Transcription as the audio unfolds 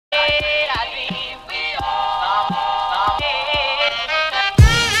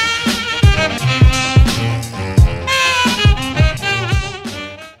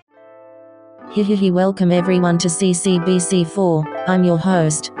Hihihi, welcome everyone to CCBC4, I'm your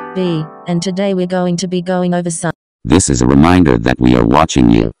host, B, and today we're going to be going over some. This is a reminder that we are watching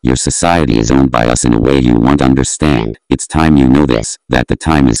you. Your society is owned by us in a way you won't understand. It's time you know this, that the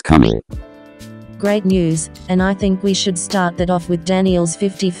time is coming. Great news, and I think we should start that off with Daniel's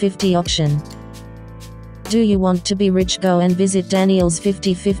 50/50 auction. Do you want to be rich? Go and visit Daniel's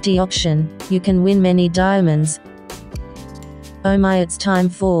 50/50 auction. You can win many diamonds. Oh my, it's time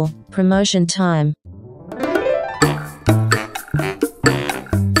for promotion time.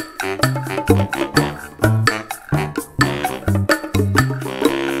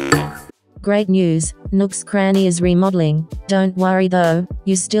 Great news, Nooks Cranny is remodeling. Don't worry though,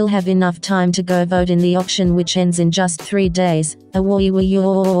 you still have enough time to go vote in the auction, which ends in just 3 days.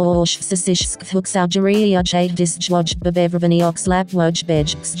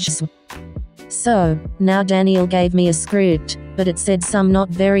 So, now Daniel gave me a script, but it said some not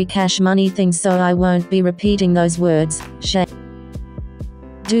very cash money things, so I won't be repeating those words.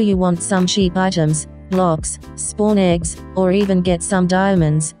 Do you want some cheap items, blocks, spawn eggs, or even get some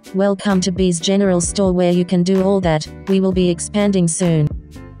diamonds? Welcome to B's General Store, where you can do all that. We will be expanding soon.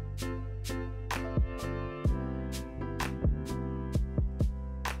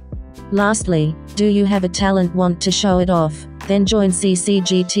 Lastly, do you have a talent, want to show it off? Then join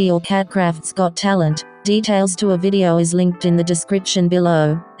CCGT or Catcraft's Got Talent. Details to a video is linked in the description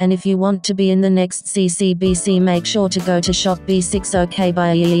below, and if you want to be in the next CCBC, make sure to go to shop B6. Okay,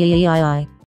 bye.